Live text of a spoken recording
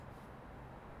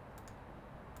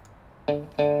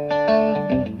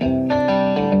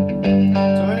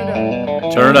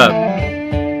Turn it up.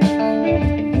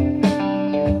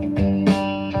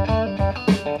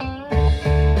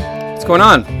 What's going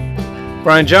on?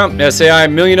 Brian Jump, SAI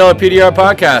 $1 Million PDR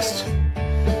podcast.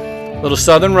 Little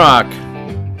Southern rock.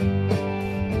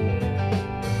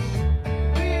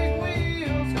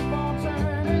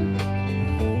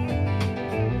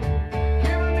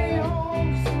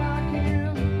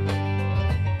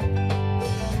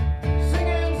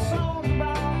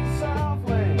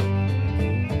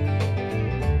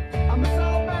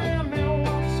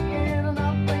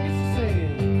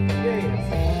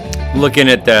 Looking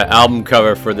at the album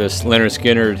cover for this Lynyrd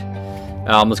Skynyrd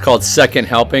album. It's called Second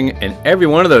Helping, and every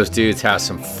one of those dudes has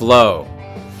some flow.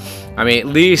 I mean, at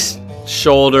least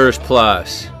shoulders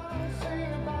plus.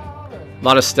 A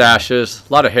lot of stashes,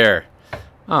 a lot of hair.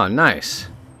 Oh, nice.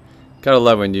 Gotta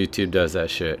love when YouTube does that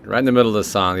shit. Right in the middle of the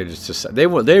song, they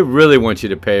really want you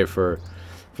to pay for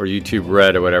YouTube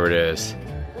Red or whatever it is.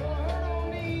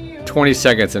 20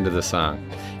 seconds into the song.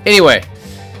 Anyway,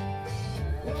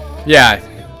 yeah.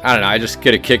 I don't know, I just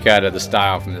get a kick out of the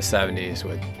style from the 70s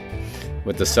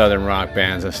with the Southern rock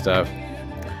bands and stuff.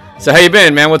 So how you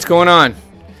been, man? What's going on?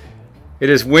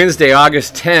 It is Wednesday,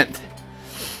 August 10th.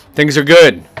 Things are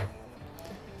good.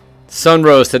 Sun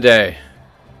rose today.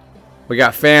 We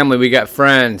got family, we got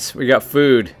friends, we got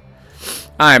food.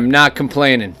 I am not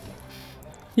complaining.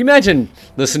 You imagine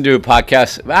listening to a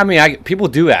podcast? I mean, people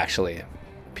do actually.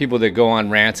 People that go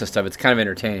on rants and stuff, it's kind of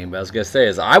entertaining. But I was gonna say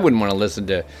is I wouldn't want to listen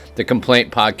to the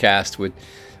Complaint podcast with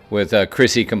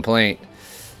Chrissy Complaint.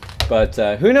 But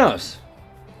who knows?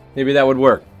 Maybe that would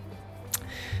work.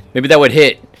 Maybe that would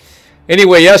hit.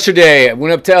 Anyway, yesterday I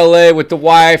went up to LA with the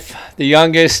wife, the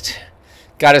youngest,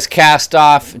 got his cast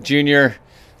off, Junior,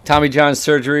 Tommy John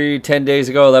surgery 10 days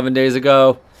ago, 11 days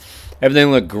ago. Everything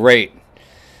looked great.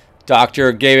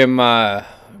 Doctor gave him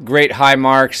great high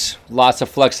marks, lots of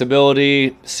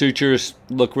flexibility, sutures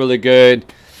look really good.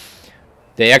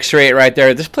 They x-ray it right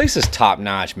there. This place is top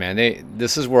notch, man.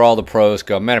 This is where all the pros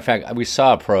go. Matter of fact, we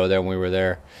saw a pro there when we were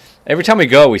there. Every time we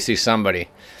go, we see somebody.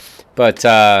 But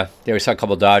yeah, we saw a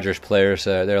couple Dodgers players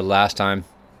there last time.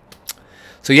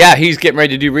 So yeah, he's getting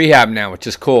ready to do rehab now, which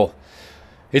is cool.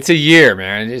 It's a year,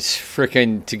 man. It's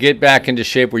freaking, to get back into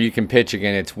shape where you can pitch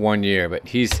again, it's 1 year. But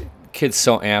kid's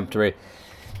so amped, right?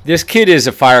 This kid is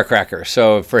a firecracker,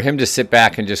 so for him to sit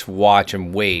back and just watch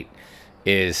and wait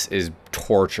is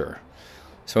torture.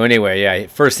 So anyway, yeah,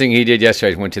 first thing he did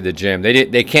yesterday is went to the gym.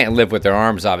 They can't live with their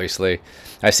arms, obviously.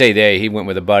 I say he went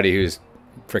with a buddy who's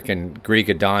freaking Greek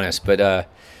Adonis, but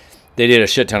they did a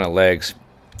shit ton of legs.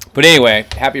 But anyway,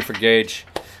 happy for Gage.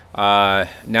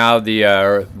 Now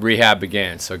the rehab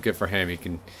began, so good for him. He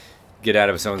can get out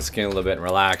of his own skin a little bit and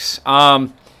relax.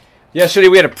 Yesterday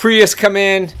we had a Prius come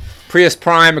in. Prius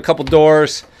Prime, a couple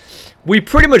doors. We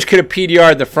pretty much could have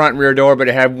PDR'd the front and rear door, but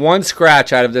it had one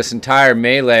scratch out of this entire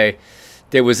melee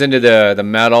that was into the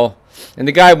metal. And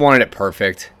the guy wanted it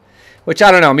perfect. Which, I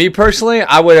don't know. Me personally,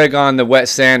 I would have gone the wet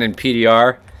sand and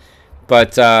PDR.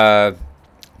 But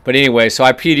anyway, so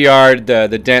I PDR'd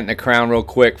the dent in the crown real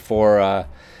quick for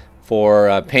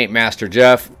Paint Master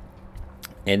Jeff.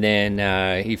 And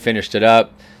then he finished it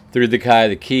up. Threw the guy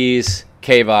the keys.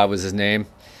 Kavod was his name.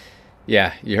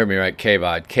 Yeah, you heard me right.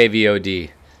 Kavod.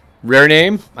 KVOD. Rare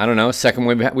name? I don't know. Second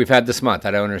one we've had this month.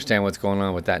 I don't understand what's going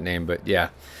on with that name, but yeah.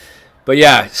 But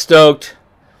yeah, stoked.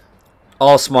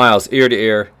 All smiles, ear to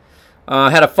ear.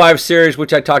 Had a 5 Series,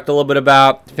 which I talked a little bit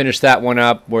about. Finished that one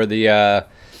up, where the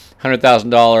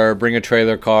 $100,000 bring a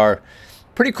trailer car.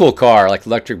 Pretty cool car, like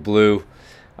electric blue.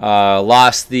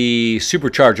 Lost the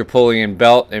supercharger pulley and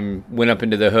belt and went up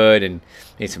into the hood and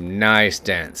made some nice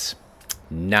dents.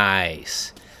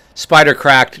 Nice. Spider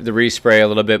cracked the respray a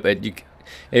little bit, but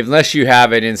unless you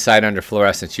have it inside under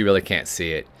fluorescence, you really can't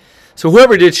see it. So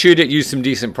whoever did shoot it used some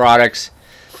decent products.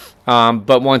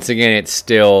 But once again, it's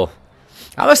still...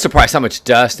 I was surprised how much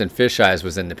dust and fisheyes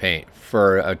was in the paint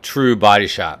for a true body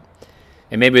shop.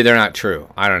 And maybe they're not true.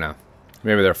 I don't know.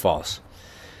 Maybe they're false.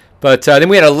 But then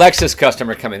we had a Lexus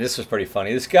customer come in. This was pretty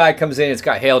funny. This guy comes in. It's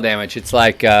got hail damage. It's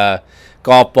like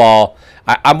golf ball.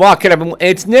 I'm walking up. And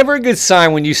it's never a good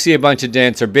sign when you see a bunch of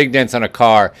dents or big dents on a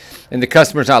car and the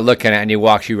customer's not looking at it and he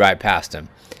walks you right past him.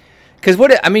 Because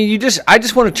I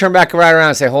just want to turn back right around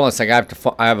and say, hold on a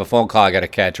second, I have a phone call I got to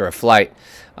catch or a flight.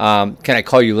 Can I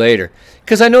call you later?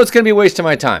 Because I know it's going to be a waste of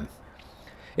my time.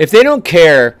 If they don't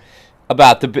care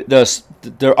about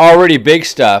the already big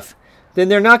stuff, then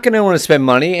they're not going to want to spend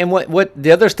money, and what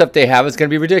the other stuff they have is going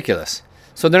to be ridiculous.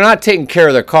 So they're not taking care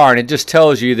of their car, and it just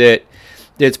tells you that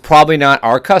it's probably not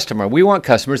our customer. We want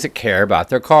customers that care about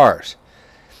their cars.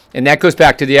 And that goes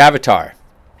back to the avatar.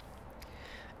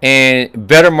 And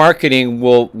better marketing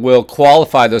will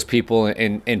qualify those people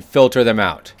and filter them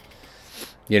out.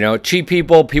 Cheap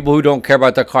people who don't care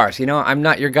about their cars. I'm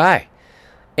not your guy.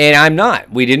 And I'm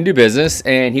not. We didn't do business,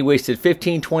 and he wasted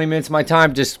 15, 20 minutes of my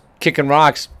time just kicking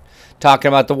rocks, talking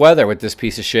about the weather with this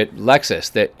piece of shit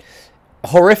Lexus. That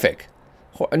horrific.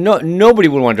 Nobody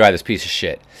would want to drive this piece of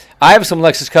shit. I have some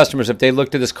Lexus customers, if they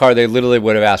looked at this car, they literally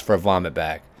would have asked for a vomit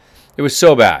bag. It was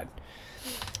so bad.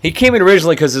 He came in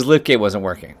originally because his liftgate wasn't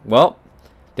working. Well,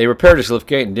 they repaired his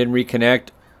liftgate and didn't reconnect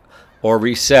or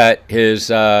reset his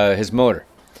motor.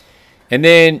 And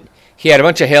then he had a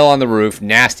bunch of hail on the roof,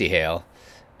 nasty hail.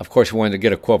 Of course, he wanted to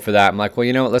get a quote for that. I'm like,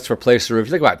 well, let's replace the roof.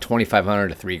 It's like about $2,500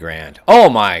 to $3,000. Oh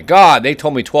my God, they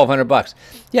told me $1,200.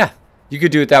 Yeah, you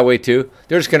could do it that way too.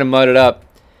 They're just gonna mud it up.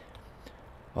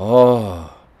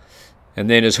 Oh. And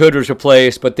then his hood was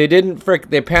replaced, but they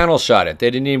they panel shot it. They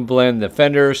didn't even blend the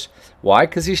fenders. Why?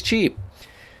 Because he's cheap.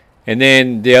 And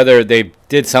then they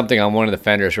did something on one of the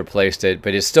fenders, replaced it,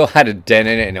 but it still had a dent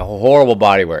in it and a horrible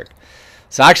bodywork.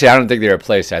 So actually, I don't think they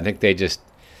replaced it. I think they just,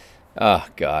 oh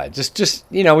God, just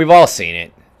we've all seen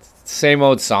it. Same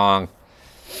old song,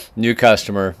 new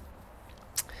customer.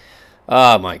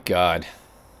 Oh my God,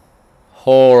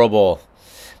 horrible.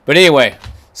 But anyway,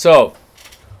 so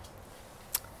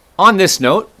on this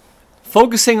note,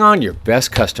 focusing on your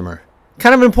best customer,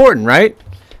 kind of important, right?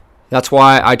 That's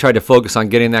why I tried to focus on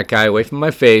getting that guy away from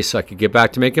my face so I could get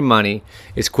back to making money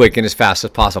as quick and as fast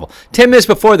as possible. 10 minutes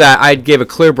before that, I gave a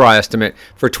Clearbra estimate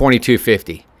for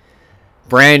 $2,250.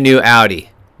 Brand new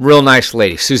Audi. Real nice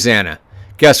lady, Susanna.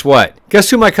 Guess what? Guess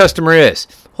who my customer is?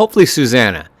 Hopefully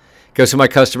Susanna. Guess who my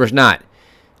customer's not?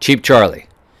 Cheap Charlie.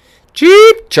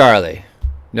 Cheap Charlie.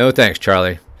 No thanks,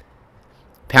 Charlie.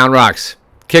 Pound rocks.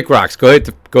 Kick rocks. Go hit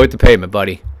the pavement,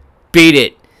 buddy. Beat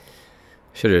it.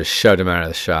 Should have shoved him out of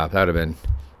the shop. That'd have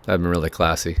been really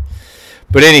classy.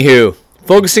 But anywho,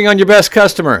 focusing on your best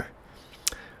customer.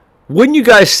 Wouldn't you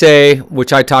guys say,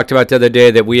 which I talked about the other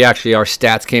day, that our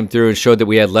stats came through and showed that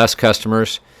we had less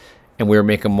customers and we were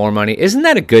making more money? Isn't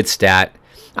that a good stat?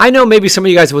 I know maybe some of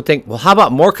you guys would think, well, how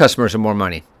about more customers and more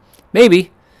money?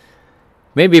 Maybe,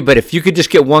 but if you could just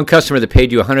get one customer that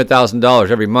paid you $100,000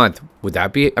 every month, would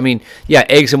that be? Yeah,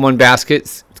 eggs in one basket.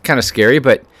 It's kind of scary,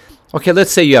 but okay,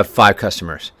 let's say you have 5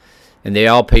 customers and they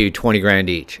all pay you $20,000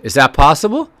 each. Is that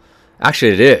possible?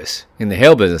 Actually, it is. In the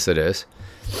hail business, it is.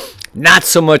 Not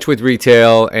so much with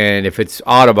retail, and if it's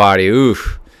auto body,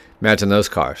 oof, imagine those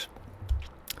cars.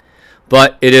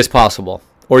 But it is possible.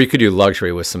 Or you could do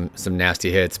luxury with some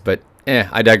nasty hits, but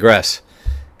I digress.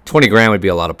 $20,000 would be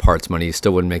a lot of parts money. You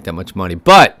still wouldn't make that much money.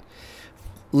 But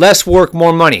less work,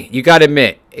 more money. You got to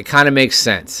admit, it kind of makes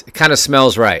sense. It kind of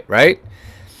smells right?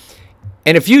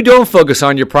 And if you don't focus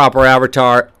on your proper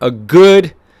avatar, a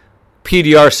good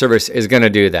PDR service is going to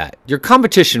do that. Your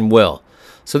competition will.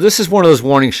 So this is one of those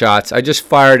warning shots. I just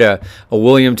fired a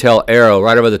William Tell arrow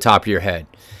right over the top of your head.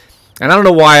 And I don't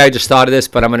know why I just thought of this,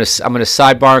 but I'm gonna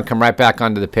sidebar and come right back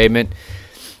onto the pavement.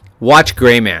 Watch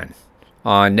Gray Man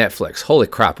on Netflix. Holy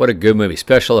crap, what a good movie.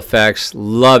 Special effects,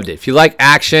 loved it. If you like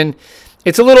action,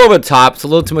 it's a little over the top. It's a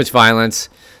little too much violence.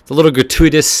 It's a little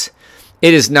gratuitous.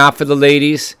 It is not for the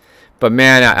ladies. But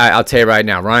man, I'll tell you right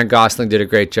now, Ryan Gosling did a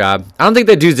great job. I don't think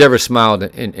that dude's ever smiled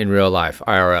in real life,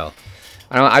 IRL.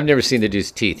 I've never seen the dude's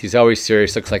teeth. He's always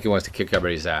serious. Looks like he wants to kick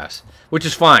everybody's ass, which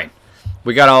is fine.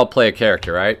 We got to all play a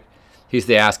character, right? He's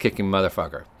the ass-kicking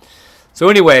motherfucker. So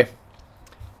anyway,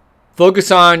 focus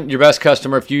on your best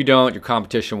customer. If you don't, your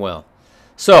competition will.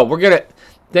 So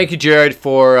thank you, Jared,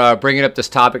 for bringing up this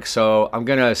topic. So I'm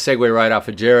going to segue right off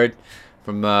of Jared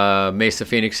from Mesa,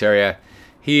 Phoenix area.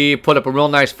 He put up a real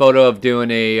nice photo of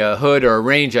doing a hood or a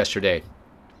range yesterday.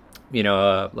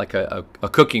 Like a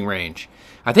cooking range.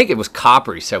 I think it was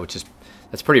copper, he said,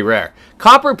 that's pretty rare.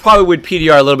 Copper probably would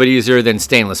PDR a little bit easier than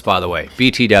stainless, by the way.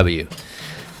 BTW.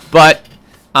 But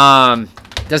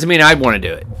doesn't mean I'd want to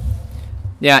do it.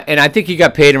 Yeah, and I think he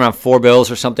got paid around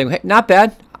 $4 or something. Hey, not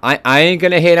bad. I ain't going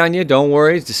to hate on you. Don't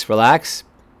worry. Just relax.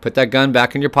 Put that gun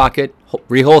back in your pocket.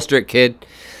 Reholster it, kid.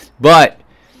 But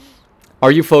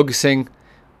are you focusing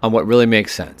on what really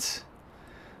makes sense?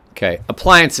 Okay,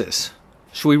 appliances.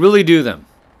 Should we really do them?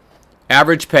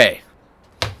 Average pay.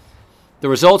 The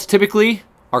results typically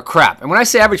are crap. And when I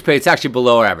say average pay, it's actually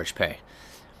below our average pay.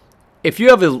 If you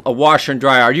have a washer and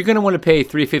dryer, are you going to want to pay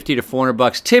 $350 to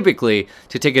 $400 typically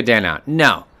to take a dent out?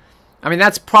 No.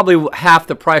 That's probably half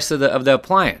the price of the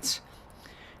appliance.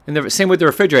 And the same with the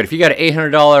refrigerator. If you got an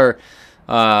 $800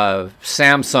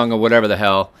 Samsung or whatever the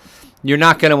hell, you're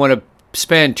not going to want to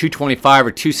spend $225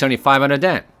 or $275 on a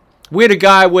dent. We had a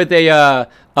guy with a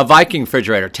Viking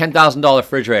refrigerator, $10,000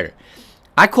 refrigerator.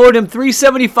 I quoted him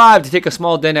 $375 to take a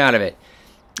small dent out of it.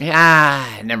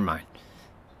 Never mind.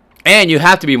 And you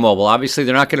have to be mobile. Obviously,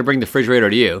 they're not going to bring the refrigerator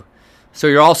to you. So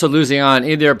you're also losing on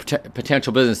either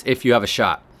potential business if you have a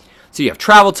shop. So you have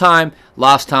travel time,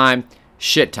 lost time,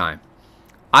 shit time.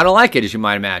 I don't like it, as you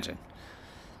might imagine.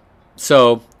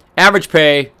 So average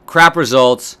pay, crap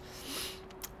results.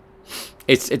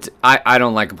 I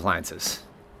don't like appliances.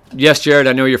 Yes, Jared,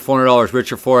 I know you're $400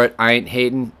 richer for it. I ain't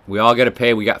hating. We all got to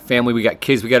pay. We got family. We got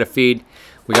kids we got to feed.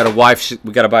 We got a wife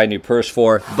we got to buy a new purse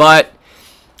for. But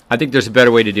I think there's a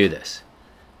better way to do this.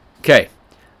 Okay,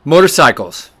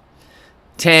 motorcycles,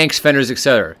 tanks, fenders,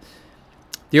 etc.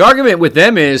 The argument with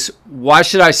them is, why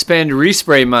should I spend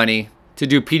respray money to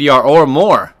do PDR or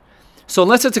more? So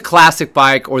unless it's a classic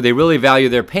bike or they really value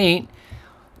their paint,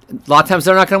 a lot of times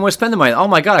they're not going to want to spend the money. Oh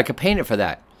my God, I could paint it for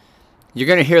that. You're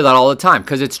going to hear that all the time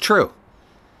because it's true.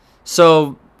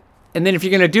 So, and then if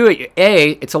you're going to do it,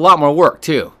 it's a lot more work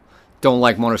too. Don't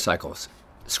like motorcycles.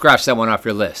 Scratch that one off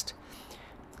your list.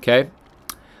 Okay.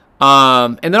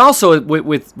 And then also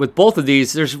with both of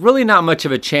these, there's really not much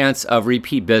of a chance of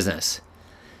repeat business.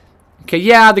 Okay,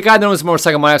 yeah, the guy that owns a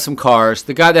motorcycle might have some cars.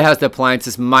 The guy that has the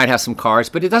appliances might have some cars,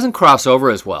 but it doesn't cross over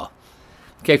as well.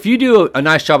 Okay, if you do a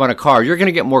nice job on a car, you're going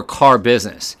to get more car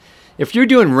business. If you're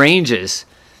doing ranges,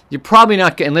 you're probably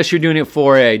not, unless you're doing it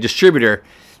for a distributor,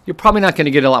 you're probably not going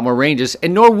to get a lot more ranges,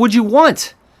 and nor would you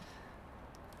want.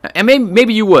 And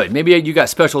maybe you would. Maybe you got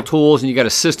special tools and you got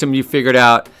a system you figured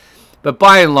out. But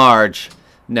by and large,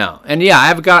 no. And yeah,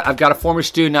 I've got a former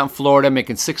student out in Florida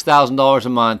making $6,000 a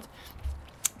month,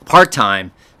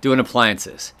 part-time, doing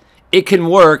appliances. It can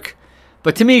work,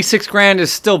 but to me, $6,000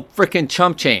 is still freaking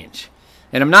chump change.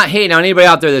 And I'm not hating on anybody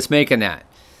out there that's making that.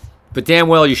 But damn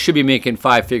well, you should be making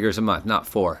 5 figures a month, not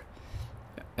 4.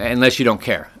 Unless you don't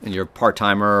care and you're a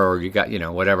part-timer or you got,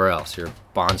 whatever else. You're a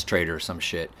bonds trader or some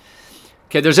shit.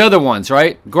 Okay, there's other ones,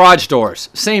 right? Garage doors,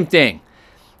 same thing.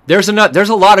 There's a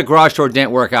lot of garage door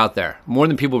dent work out there, more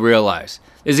than people realize.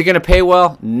 Is it going to pay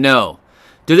well? No.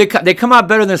 Do they come out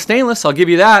better than stainless? I'll give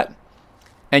you that.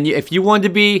 And if you wanted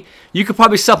to be, you could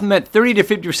probably supplement 30 to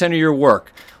 50% of your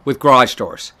work with garage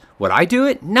doors. Would I do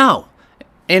it? No.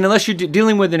 And unless you're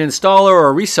dealing with an installer or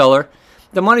a reseller,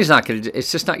 the money's not going to,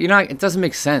 it's just not, it doesn't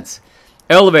make sense.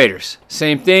 Elevators,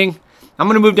 same thing. I'm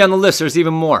going to move down the list. There's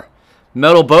even more.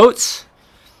 Metal boats,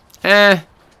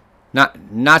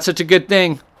 not such a good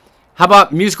thing. How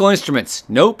about musical instruments?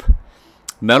 Nope.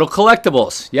 Metal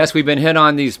collectibles. Yes, we've been hit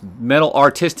on these metal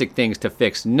artistic things to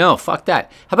fix. No, fuck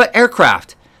that. How about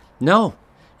aircraft? No.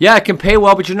 Yeah, it can pay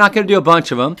well, but you're not going to do a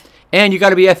bunch of them. And you got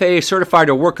to be FAA certified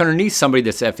or work underneath somebody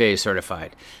that's FAA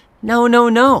certified.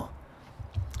 No.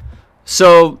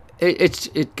 So,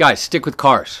 guys, stick with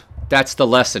cars. That's the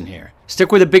lesson here.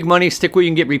 Stick with the big money. Stick where you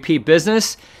can get repeat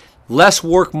business. Less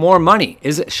work, more money.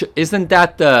 Isn't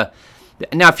that the...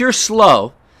 Now, if you're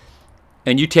slow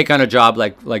and you take on a job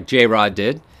like J-Rod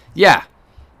did, yeah,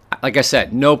 like I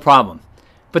said, no problem.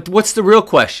 But what's the real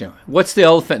question? What's the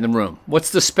elephant in the room? What's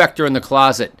the specter in the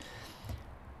closet?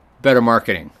 Better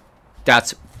marketing.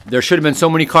 There should have been so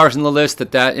many cars on the list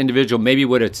that individual maybe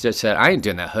would have just said, I ain't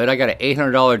doing that hood. I got an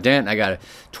 $800 dent. I got a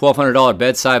 $1,200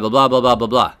 bedside, blah, blah, blah, blah, blah,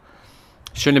 blah.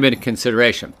 Shouldn't have been a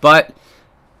consideration. But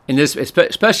in this,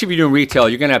 especially if you're doing retail,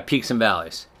 you're going to have peaks and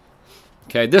valleys.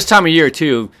 Okay, this time of year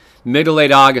too, mid to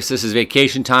late August, this is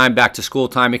vacation time, back to school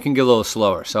time. It can get a little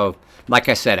slower. So like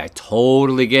I said, I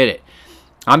totally get it.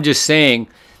 I'm just saying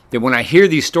that when I hear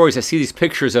these stories, I see these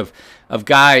pictures of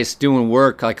guys doing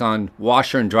work like on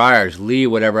washer and dryers, Lee,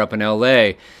 whatever, up in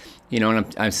LA,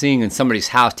 and I'm seeing in somebody's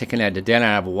house taking that dent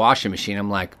out of a washing machine. I'm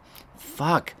like,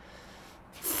 fuck,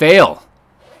 fail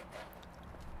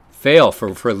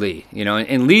for Lee,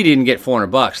 and Lee didn't get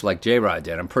 $400 like J-Rod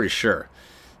did, I'm pretty sure.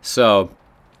 So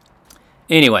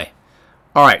anyway,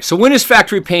 all right, so when is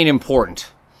factory paint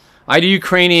important? I had a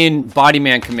Ukrainian body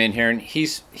man come in here, and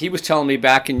he was telling me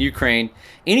back in Ukraine,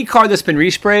 any car that's been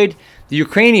resprayed, the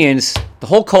Ukrainians, the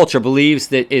whole culture believes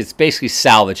that it's basically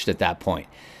salvaged at that point.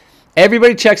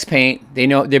 Everybody checks paint. They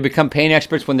become paint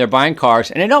experts when they're buying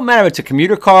cars, and it don't matter if it's a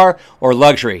commuter car or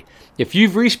luxury. If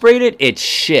you've resprayed it, it's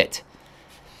shit.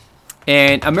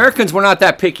 And Americans were not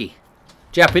that picky.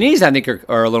 Japanese, I think,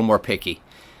 are a little more picky.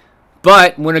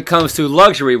 But when it comes to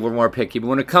luxury, we're more picky. But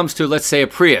when it comes to, let's say, a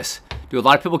Prius, do a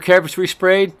lot of people care if it's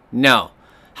resprayed? No.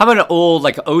 How about an old,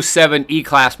 like, 07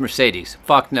 E-Class Mercedes?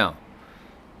 Fuck no.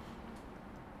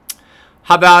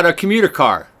 How about a commuter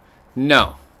car?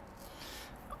 No.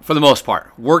 For the most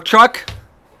part. Work truck?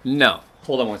 No.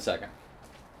 Hold on one second.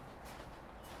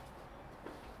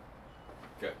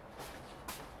 Good.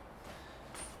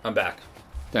 I'm back.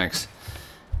 Thanks.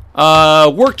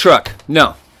 Work truck?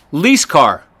 No. Lease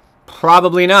car,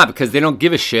 probably not, because they don't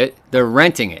give a shit. They're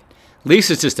renting it. Lease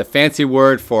is just a fancy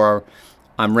word for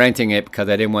I'm renting it because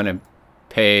I didn't want to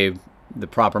pay the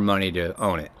proper money to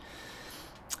own it.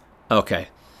 Okay.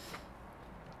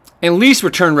 And lease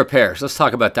return repairs. Let's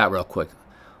talk about that real quick.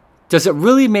 Does it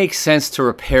really make sense to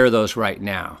repair those right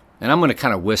now? And I'm going to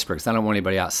kind of whisper because I don't want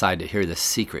anybody outside to hear the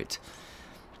secret.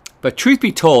 But truth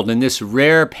be told, in this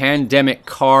rare pandemic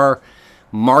car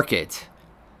market,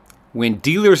 when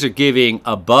dealers are giving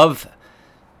above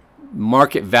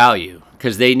market value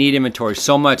because they need inventory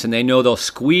so much and they know they'll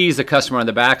squeeze the customer on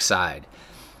the backside,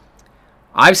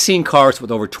 I've seen cars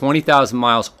with over 20,000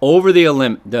 miles over the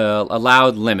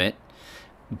allowed limit,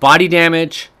 body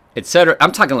damage, etc.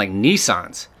 I'm talking like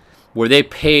Nissans, where they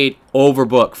paid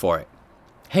overbook for it.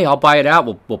 Hey, I'll buy it out.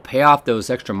 We'll pay off those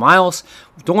extra miles.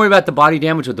 Don't worry about the body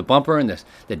damage with the bumper and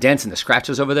the dents and the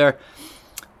scratches over there.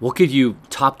 We'll give you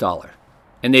top dollar.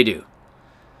 And they do.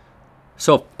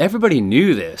 So if everybody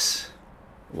knew this,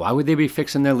 why would they be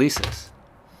fixing their leases?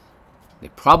 They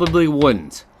probably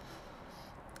wouldn't.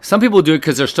 Some people do it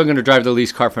because they're still going to drive the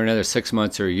lease car for another 6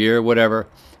 months or a year or whatever,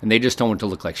 and they just don't want it to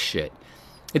look like shit.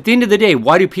 At the end of the day,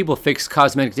 why do people fix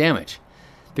cosmetic damage?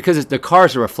 Because the car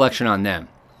is a reflection on them.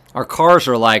 Our cars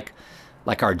are like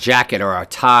our jacket or our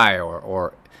tie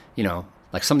or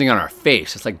like something on our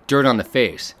face. It's like dirt on the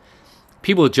face.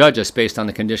 People judge us based on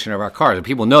the condition of our cars. And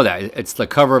people know that. It's the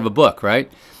cover of a book,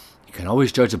 right? You can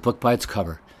always judge a book by its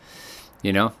cover,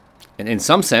 And in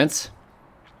some sense,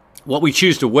 what we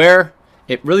choose to wear,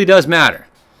 it really does matter.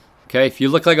 Okay? If you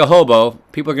look like a hobo,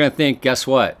 people are going to think, guess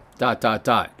what? ...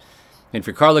 And if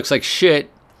your car looks like shit,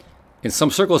 in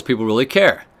some circles, people really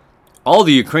care. All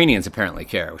the Ukrainians apparently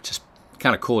care, which is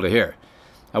kind of cool to hear.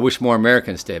 I wish more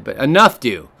Americans did, but enough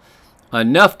do.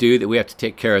 Enough do that we have to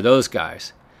take care of those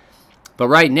guys. But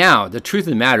right now, the truth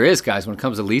of the matter is, guys, when it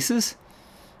comes to leases,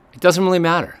 it doesn't really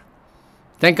matter.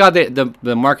 Thank God that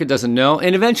the market doesn't know.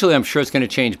 And eventually, I'm sure it's going to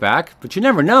change back. But you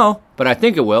never know. But I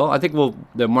think it will. I think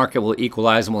the market will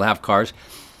equalize and we'll have cars.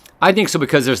 I think so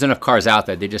because there's enough cars out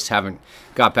there. They just haven't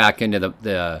got back into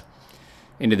the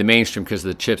mainstream because of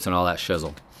the chips and all that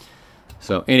shizzle.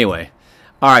 So anyway,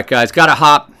 all right, guys, got to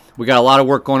hop. We got a lot of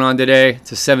work going on today.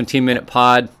 It's a 17-minute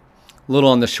pod. A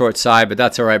little on the short side, but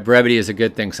that's all right. Brevity is a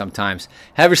good thing sometimes.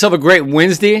 Have yourself a great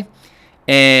Wednesday,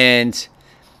 and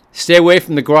stay away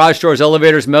from the garage doors,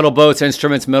 elevators, metal boats,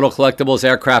 instruments, metal collectibles,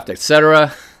 aircraft,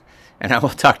 etc. And I will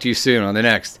talk to you soon on the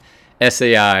next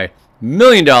SAI $1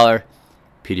 Million PDR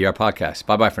podcast.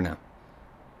 Bye-bye for now.